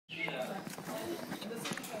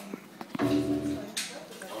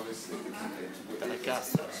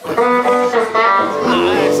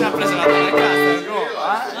Si è preso la telecasta, no?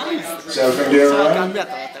 Is everything good, right?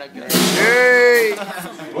 Cambiata la telecasta.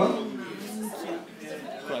 What?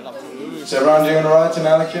 Is everyone doing alright in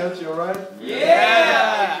Alleycat? You alright?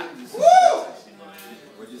 Yeah! Woo!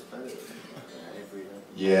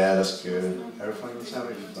 Yeah, that's good. Everything's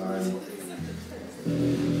having fun.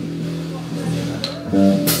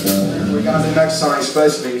 We're gonna do next song. It's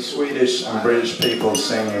basically Swedish and British people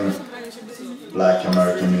singing Black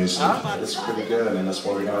American music. It's pretty good, and that's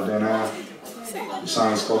what we're gonna do now. The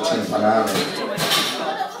song is called Timpanale.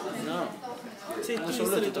 No. Sì, non sono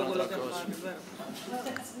voluto tutta un'altra cosa.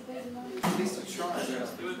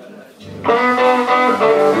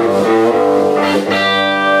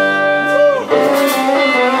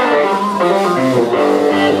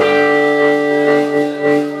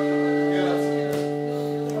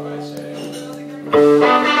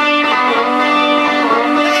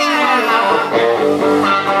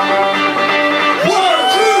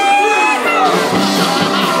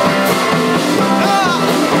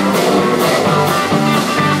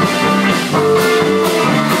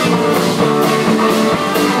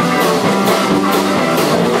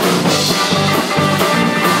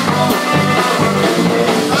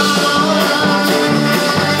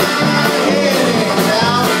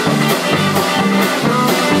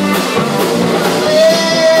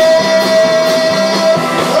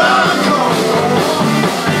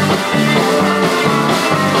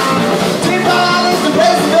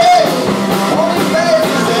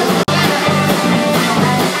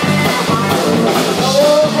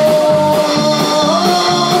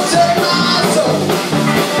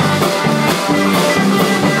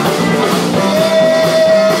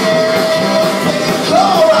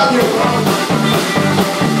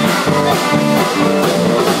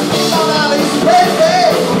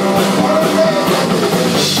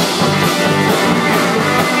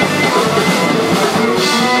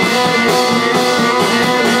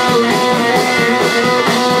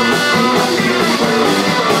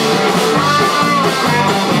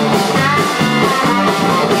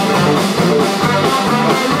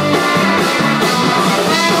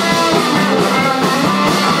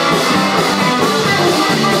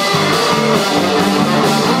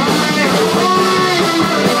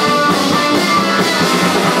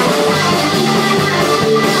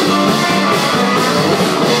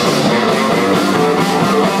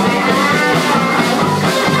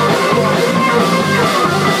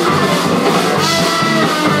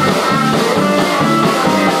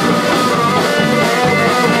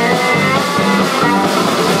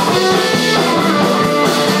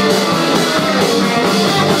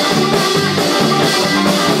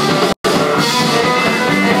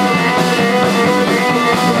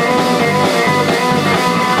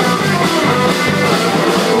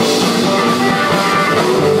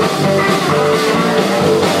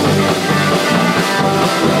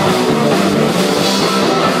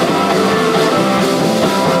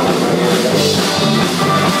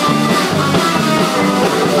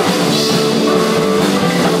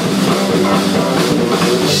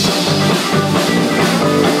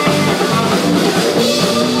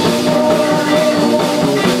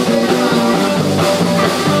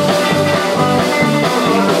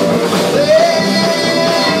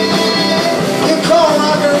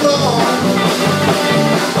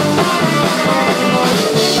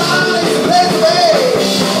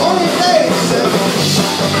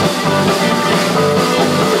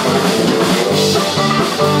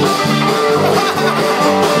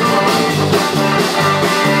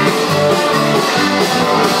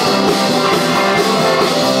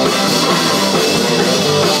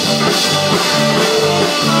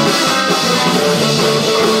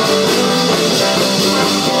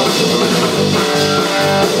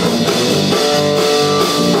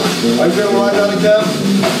 Are you doing alright, Alleycat?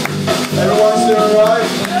 Everyone's doing alright?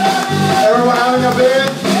 Everyone having a beer?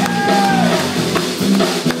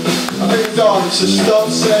 I think it's on, so stop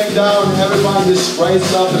sitting down, everyone just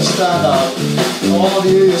raise up and stand up. All of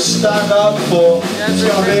you just stand up for, it's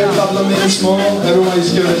going to be a couple of minutes more, everyone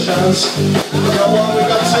just give it a chance. We got one, we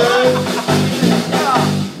got two.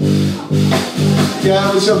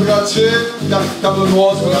 Yeah, we got two, we got a couple of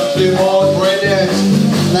more, we got three more, brilliant.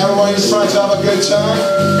 And everyone just trying to have a good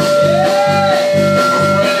time.